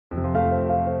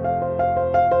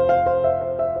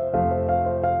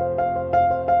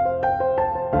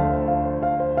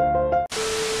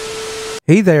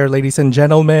Hey there, ladies and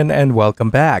gentlemen, and welcome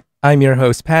back. I'm your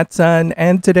host, Pattsun,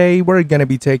 and today we're gonna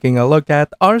be taking a look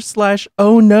at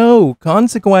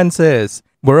r/OhNoConsequences,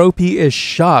 where OP is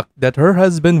shocked that her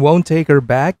husband won't take her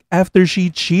back after she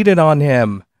cheated on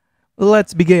him.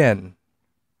 Let's begin.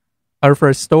 Our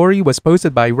first story was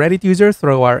posted by Reddit user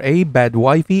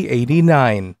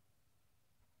ThrowRA_BadWifey89.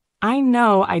 I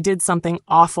know I did something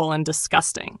awful and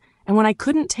disgusting, and when I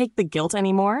couldn't take the guilt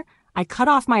anymore, I cut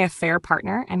off my affair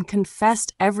partner and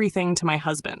confessed everything to my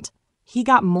husband. He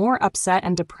got more upset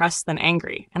and depressed than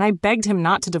angry, and I begged him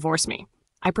not to divorce me.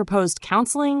 I proposed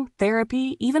counseling,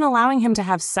 therapy, even allowing him to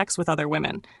have sex with other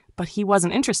women, but he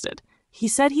wasn't interested. He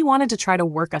said he wanted to try to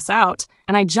work us out,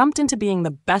 and I jumped into being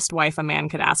the best wife a man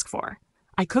could ask for.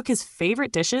 I cook his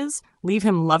favorite dishes, leave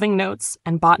him loving notes,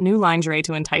 and bought new lingerie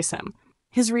to entice him.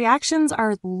 His reactions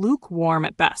are lukewarm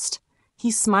at best. He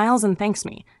smiles and thanks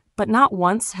me, but not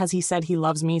once has he said he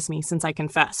loves me since I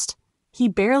confessed. He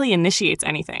barely initiates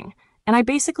anything, and I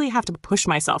basically have to push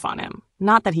myself on him,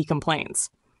 not that he complains.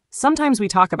 Sometimes we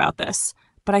talk about this,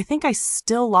 but I think I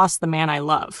still lost the man I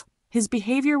love. His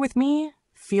behavior with me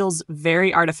feels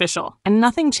very artificial, and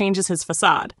nothing changes his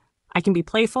facade. I can be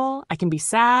playful, I can be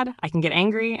sad, I can get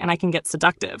angry, and I can get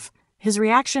seductive. His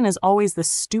reaction is always this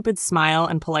stupid smile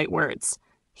and polite words.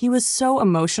 He was so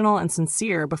emotional and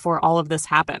sincere before all of this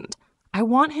happened. I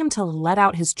want him to let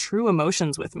out his true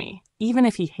emotions with me, even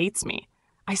if he hates me.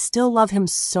 I still love him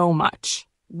so much.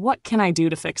 What can I do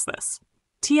to fix this?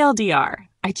 TLDR,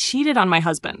 I cheated on my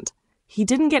husband. He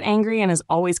didn't get angry and is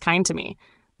always kind to me,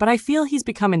 but I feel he's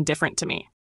become indifferent to me.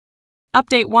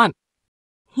 Update 1.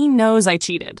 He knows I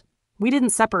cheated. We didn't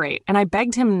separate, and I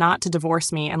begged him not to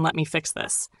divorce me and let me fix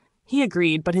this. He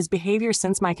agreed, but his behavior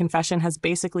since my confession has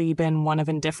basically been one of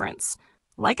indifference.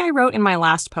 Like I wrote in my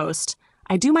last post,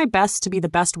 I do my best to be the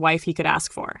best wife he could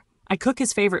ask for. I cook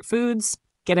his favorite foods,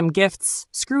 get him gifts,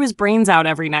 screw his brains out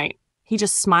every night. He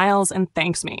just smiles and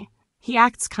thanks me. He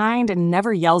acts kind and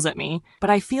never yells at me, but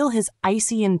I feel his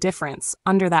icy indifference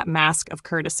under that mask of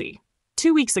courtesy.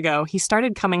 2 weeks ago, he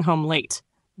started coming home late,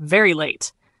 very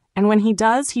late, and when he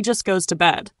does, he just goes to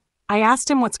bed. I asked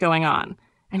him what's going on,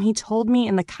 and he told me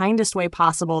in the kindest way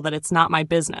possible that it's not my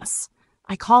business.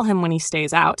 I call him when he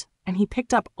stays out, and he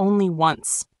picked up only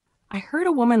once. I heard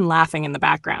a woman laughing in the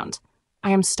background. I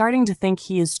am starting to think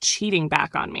he is cheating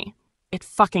back on me. It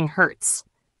fucking hurts.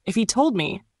 If he told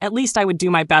me, at least I would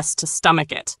do my best to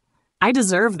stomach it. I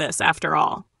deserve this after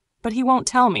all. But he won't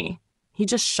tell me. He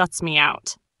just shuts me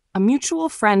out. A mutual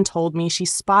friend told me she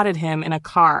spotted him in a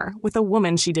car with a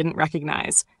woman she didn't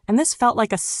recognize, and this felt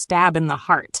like a stab in the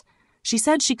heart. She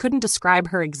said she couldn't describe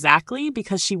her exactly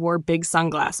because she wore big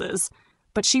sunglasses,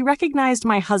 but she recognized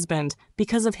my husband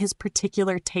because of his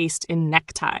particular taste in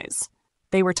neckties.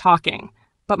 They were talking,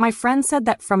 but my friend said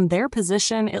that from their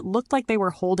position, it looked like they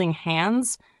were holding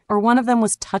hands, or one of them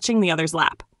was touching the other's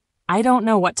lap. I don't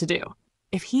know what to do.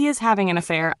 If he is having an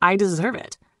affair, I deserve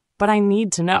it, but I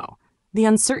need to know. The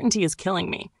uncertainty is killing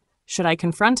me. Should I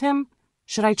confront him?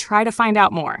 Should I try to find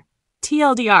out more?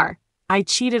 TLDR, I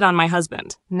cheated on my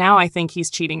husband. Now I think he's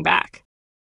cheating back.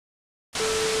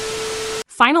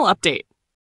 Final update.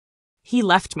 He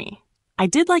left me. I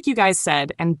did like you guys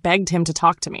said and begged him to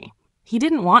talk to me. He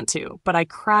didn't want to, but I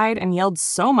cried and yelled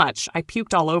so much I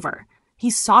puked all over.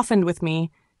 He softened with me,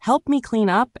 helped me clean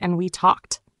up, and we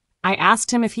talked. I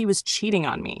asked him if he was cheating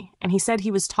on me, and he said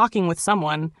he was talking with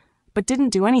someone, but didn't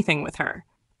do anything with her.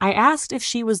 I asked if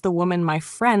she was the woman my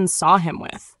friend saw him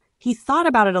with. He thought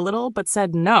about it a little, but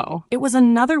said no. It was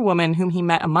another woman whom he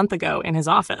met a month ago in his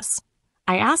office.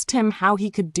 I asked him how he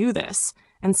could do this,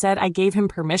 and said I gave him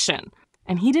permission,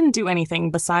 and he didn't do anything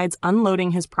besides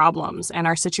unloading his problems and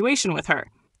our situation with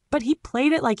her. But he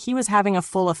played it like he was having a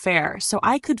full affair, so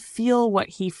I could feel what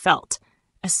he felt,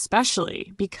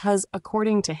 especially because,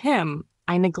 according to him,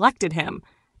 I neglected him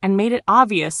and made it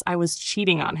obvious I was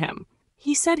cheating on him.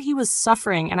 He said he was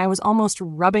suffering and I was almost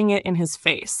rubbing it in his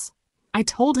face. I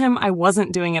told him I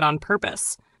wasn't doing it on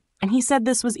purpose, and he said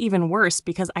this was even worse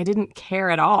because I didn't care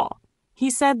at all. He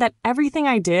said that everything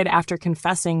I did after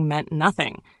confessing meant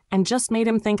nothing, and just made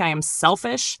him think I am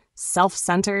selfish,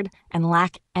 self-centered, and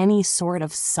lack any sort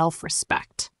of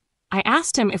self-respect. I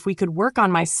asked him if we could work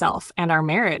on myself and our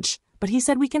marriage, but he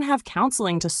said we can have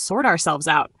counseling to sort ourselves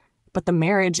out, but the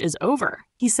marriage is over.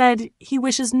 He said he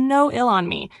wishes no ill on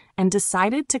me and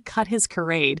decided to cut his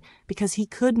charade because he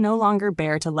could no longer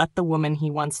bear to let the woman he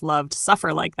once loved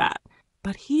suffer like that.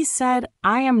 But he said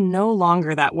I am no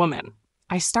longer that woman.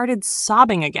 I started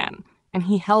sobbing again, and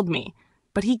he held me,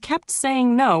 but he kept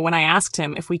saying no when I asked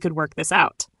him if we could work this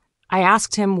out. I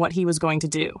asked him what he was going to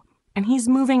do, and he's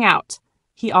moving out.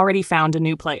 He already found a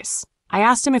new place. I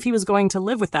asked him if he was going to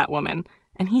live with that woman,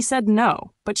 and he said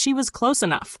no, but she was close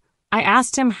enough. I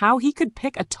asked him how he could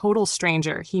pick a total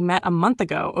stranger he met a month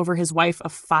ago over his wife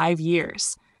of 5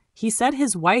 years. He said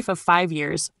his wife of 5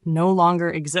 years no longer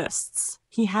exists.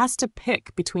 He has to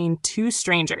pick between two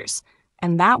strangers,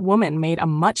 and that woman made a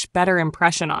much better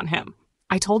impression on him.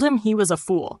 I told him he was a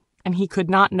fool, and he could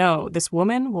not know this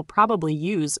woman will probably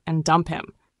use and dump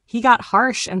him. He got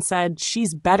harsh and said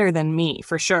she's better than me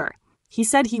for sure. He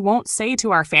said he won't say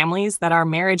to our families that our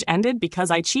marriage ended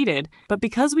because I cheated, but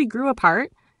because we grew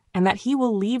apart, and that he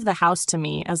will leave the house to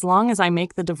me as long as I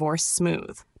make the divorce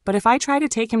smooth. But if I try to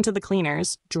take him to the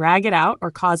cleaners, drag it out, or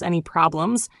cause any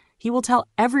problems, he will tell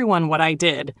everyone what I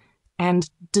did and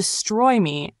destroy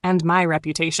me and my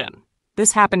reputation.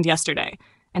 This happened yesterday,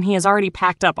 and he has already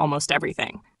packed up almost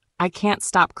everything. I can't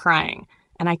stop crying,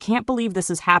 and I can't believe this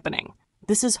is happening.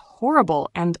 This is horrible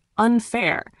and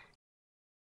unfair.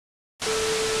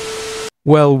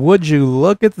 Well, would you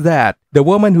look at that? The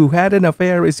woman who had an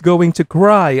affair is going to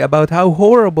cry about how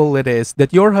horrible it is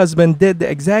that your husband did the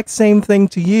exact same thing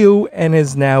to you and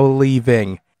is now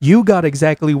leaving. You got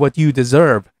exactly what you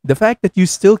deserve. The fact that you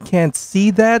still can't see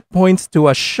that points to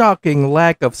a shocking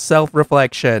lack of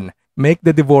self-reflection. Make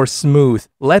the divorce smooth.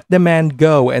 Let the man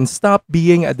go and stop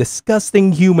being a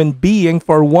disgusting human being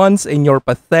for once in your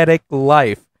pathetic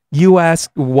life. You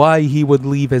asked why he would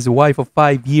leave his wife of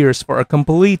 5 years for a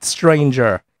complete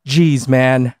stranger. Jeez,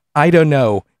 man. I don't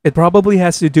know. It probably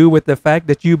has to do with the fact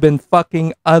that you've been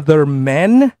fucking other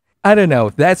men? I don't know.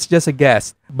 That's just a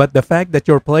guess. But the fact that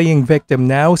you're playing victim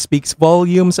now speaks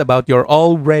volumes about your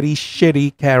already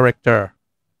shitty character.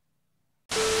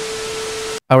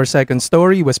 Our second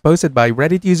story was posted by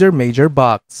Reddit user Major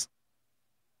Box.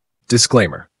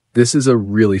 Disclaimer. This is a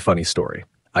really funny story.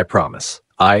 I promise.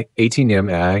 I, 18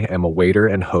 am a waiter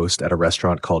and host at a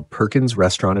restaurant called Perkins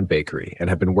Restaurant and Bakery and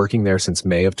have been working there since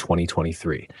May of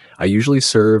 2023. I usually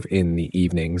serve in the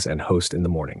evenings and host in the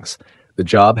mornings. The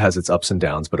job has its ups and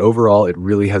downs, but overall it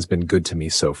really has been good to me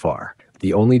so far.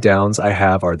 The only downs I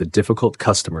have are the difficult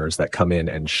customers that come in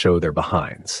and show their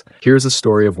behinds. Here's a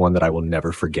story of one that I will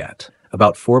never forget.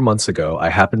 About 4 months ago, I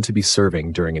happened to be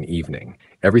serving during an evening.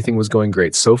 Everything was going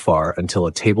great so far until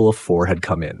a table of 4 had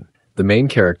come in. The main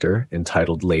character,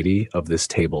 entitled Lady of this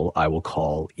table, I will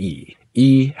call E.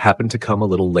 E happened to come a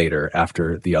little later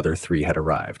after the other 3 had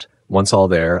arrived. Once all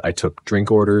there, I took drink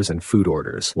orders and food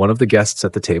orders. One of the guests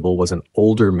at the table was an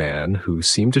older man who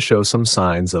seemed to show some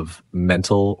signs of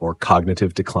mental or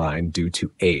cognitive decline due to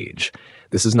age.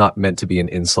 This is not meant to be an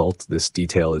insult. This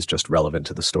detail is just relevant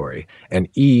to the story. And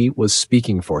E was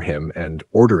speaking for him and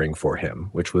ordering for him,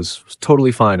 which was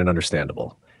totally fine and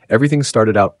understandable. Everything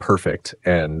started out perfect,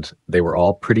 and they were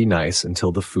all pretty nice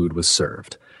until the food was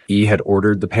served. E had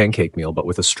ordered the pancake meal, but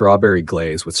with a strawberry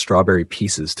glaze with strawberry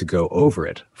pieces to go over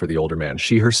it for the older man.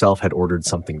 She herself had ordered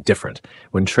something different.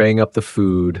 When traying up the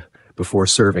food before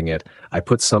serving it, I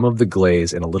put some of the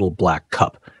glaze in a little black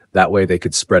cup. That way they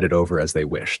could spread it over as they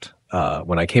wished.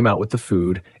 When I came out with the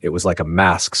food, it was like a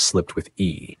mask slipped with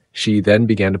E. She then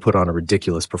began to put on a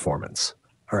ridiculous performance.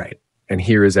 All right, and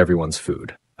here is everyone's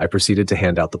food. I proceeded to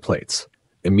hand out the plates.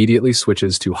 Immediately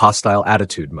switches to hostile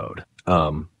attitude mode.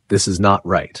 This is not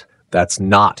right. That's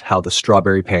not how the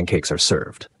strawberry pancakes are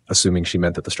served. Assuming she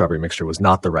meant that the strawberry mixture was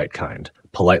not the right kind.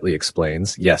 Politely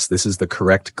explains, yes, this is the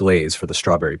correct glaze for the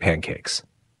strawberry pancakes.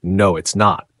 No, it's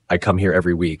not. I come here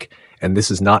every week, and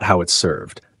this is not how it's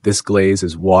served. This glaze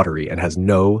is watery and has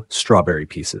no strawberry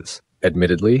pieces.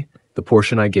 Admittedly, the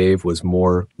portion I gave was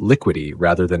more liquidy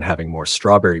rather than having more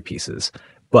strawberry pieces,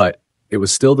 but it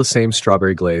was still the same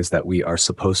strawberry glaze that we are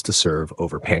supposed to serve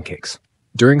over pancakes.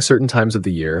 During certain times of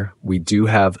the year, we do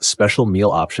have special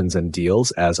meal options and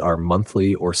deals as our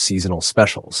monthly or seasonal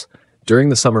specials. During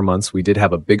the summer months, we did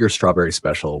have a bigger strawberry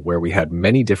special where we had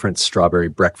many different strawberry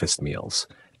breakfast meals.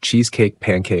 Cheesecake,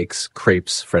 pancakes,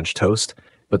 crepes, French toast.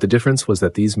 But the difference was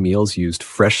that these meals used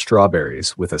fresh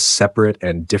strawberries with a separate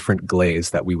and different glaze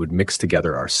that we would mix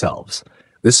together ourselves.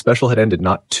 This special had ended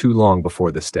not too long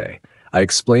before this day. I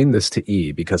explained this to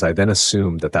E because I then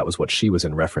assumed that that was what she was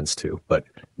in reference to, but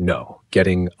no,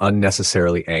 getting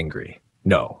unnecessarily angry.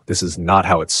 No, this is not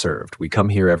how it's served. We come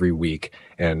here every week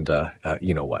and,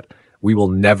 you know what? We will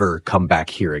never come back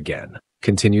here again.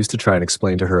 Continues to try and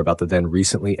explain to her about the then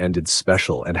recently ended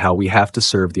special and how we have to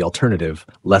serve the alternative,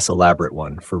 less elaborate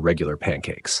one for regular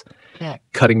pancakes.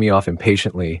 Cutting me off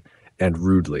impatiently and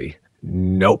rudely.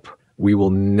 Nope, we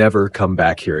will never come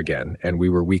back here again, and we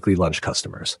were weekly lunch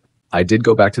customers. I did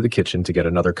go back to the kitchen to get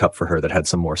another cup for her that had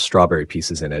some more strawberry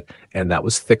pieces in it, and that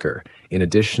was thicker, in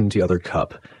addition to the other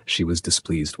cup she was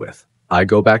displeased with. I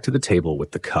go back to the table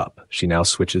with the cup. She now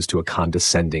switches to a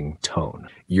condescending tone.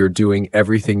 You're doing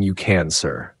everything you can,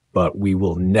 sir, but we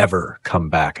will never come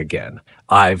back again.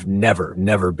 I've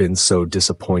never been so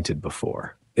disappointed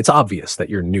before. It's obvious that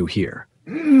you're new here.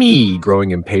 Me,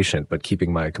 growing impatient but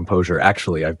keeping my composure.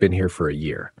 Actually, I've been here for a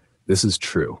year. This is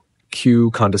true. Cue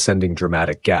condescending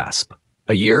dramatic gasp.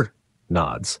 A year?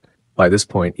 Nods. By this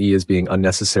point, E is being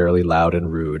unnecessarily loud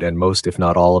and rude, and most, if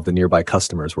not all, of the nearby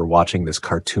customers were watching this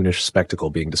cartoonish spectacle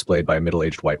being displayed by a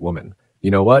middle-aged white woman.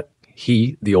 You know what?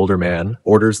 He, the older man,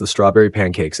 orders the strawberry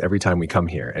pancakes every time we come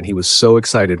here, and he was so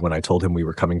excited when I told him we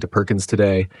were coming to Perkins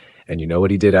today, and you know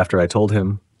what he did after I told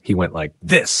him? He went like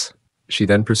this. She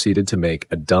then proceeded to make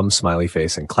a dumb smiley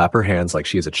face and clap her hands like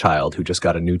she is a child who just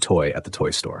got a new toy at the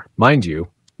toy store. Mind you,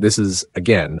 this is,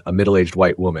 again, a middle-aged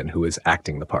white woman who is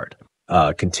acting the part.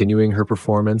 Continuing her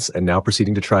performance and now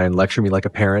proceeding to try and lecture me like a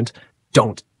parent.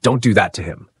 Don't do that to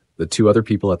him. The two other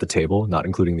people at the table, not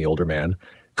including the older man,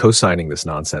 co-signing this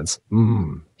nonsense.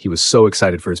 He was so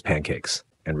excited for his pancakes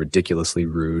and ridiculously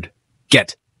rude.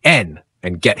 Get N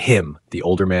and get him, the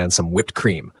older man, some whipped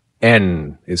cream.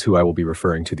 N is who I will be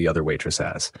referring to the other waitress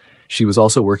as. She was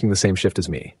also working the same shift as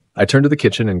me. I turn to the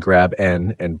kitchen and grab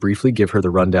N and briefly give her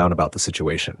the rundown about the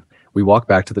situation. We walk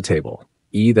back to the table.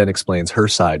 E then explains her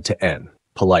side to N.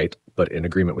 Polite, but in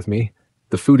agreement with me.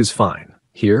 The food is fine.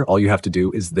 Here, all you have to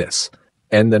do is this.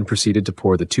 N then proceeded to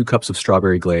pour the 2 cups of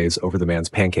strawberry glaze over the man's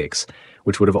pancakes,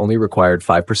 which would have only required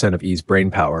 5% of E's brain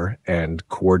power and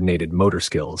coordinated motor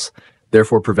skills,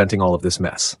 therefore preventing all of this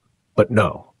mess. But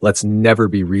no, let's never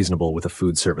be reasonable with a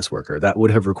food service worker. That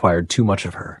would have required too much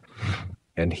of her.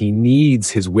 And he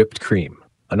needs his whipped cream.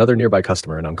 Another nearby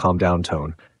customer, in a calm down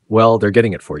tone. Well, they're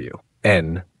getting it for you.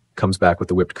 N comes back with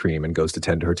the whipped cream and goes to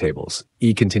tend to her tables.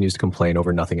 E continues to complain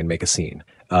over nothing and make a scene.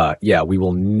 Yeah, we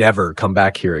will never come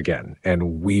back here again.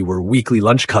 And we were weekly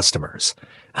lunch customers.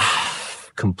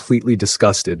 Completely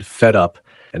disgusted, fed up,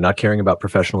 and not caring about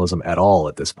professionalism at all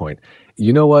at this point.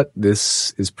 You know what?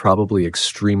 This is probably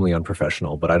extremely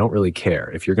unprofessional, but I don't really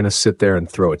care. If you're going to sit there and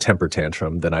throw a temper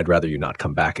tantrum, then I'd rather you not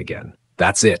come back again.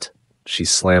 That's it. She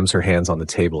slams her hands on the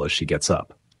table as she gets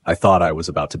up. I thought I was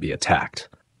about to be attacked.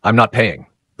 I'm not paying.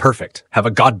 Perfect. Have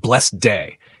a God-blessed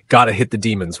day. Gotta hit the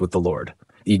demons with the Lord.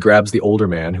 E grabs the older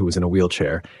man who was in a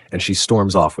wheelchair, and she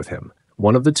storms off with him.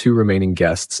 One of the 2 remaining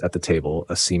guests at the table,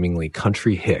 a seemingly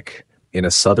country hick, in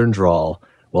a southern drawl,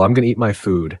 well, I'm gonna eat my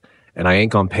food, and I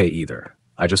ain't gonna pay either.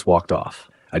 I just walked off.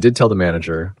 I did tell the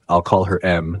manager, I'll call her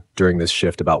M, during this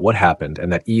shift about what happened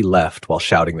and that E left while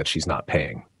shouting that she's not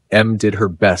paying. M did her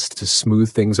best to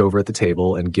smooth things over at the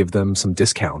table and give them some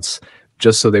discounts,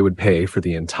 just so they would pay for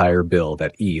the entire bill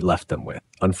that E left them with.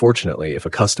 Unfortunately, if a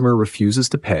customer refuses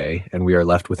to pay and we are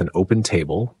left with an open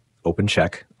table, open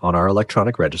check, on our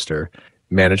electronic register,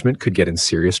 management could get in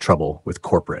serious trouble with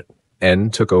corporate.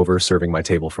 N took over serving my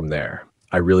table from there.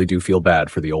 I really do feel bad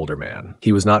for the older man.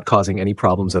 He was not causing any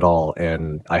problems at all,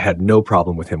 and I had no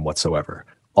problem with him whatsoever.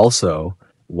 Also,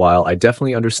 while I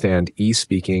definitely understand E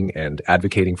speaking and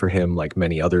advocating for him like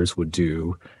many others would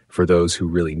do for those who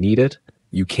really need it,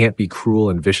 you can't be cruel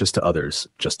and vicious to others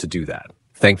just to do that.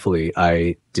 Thankfully,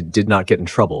 I did not get in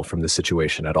trouble from this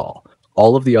situation at all.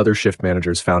 All of the other shift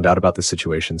managers found out about the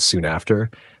situation soon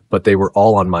after, but they were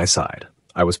all on my side.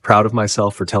 I was proud of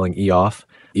myself for telling E off,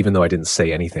 even though I didn't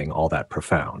say anything all that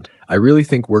profound. I really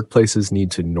think workplaces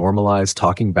need to normalize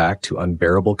talking back to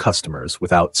unbearable customers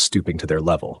without stooping to their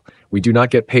level. We do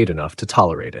not get paid enough to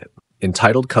tolerate it.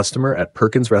 Entitled customer at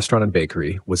Perkins Restaurant and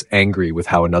Bakery was angry with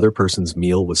how another person's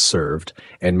meal was served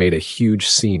and made a huge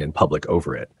scene in public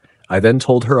over it. I then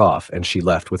told her off and she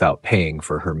left without paying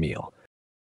for her meal.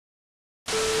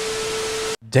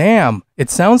 Damn,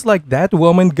 it sounds like that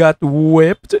woman got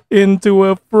whipped into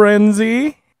a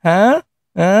frenzy. Huh?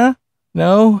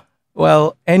 No?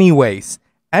 Well, anyways,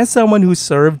 as someone who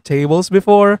served tables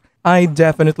before, I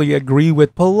definitely agree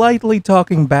with politely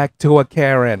talking back to a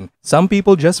Karen. Some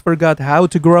people just forgot how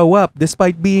to grow up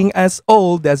despite being as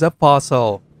old as a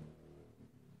fossil.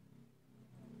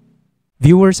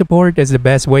 Viewer support is the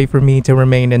best way for me to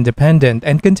remain independent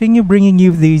and continue bringing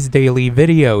you these daily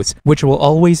videos, which will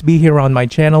always be here on my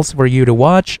channels for you to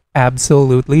watch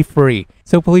absolutely free.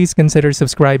 So please consider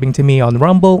subscribing to me on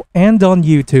Rumble and on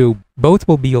YouTube. Both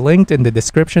will be linked in the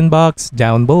description box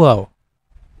down below.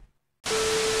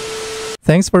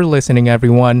 Thanks for listening,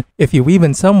 everyone. If you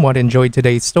even somewhat enjoyed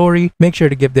today's story, make sure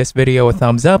to give this video a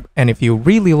thumbs up, and if you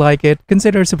really like it,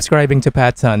 consider subscribing to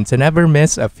PattSun to never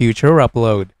miss a future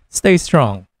upload. Stay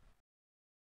strong.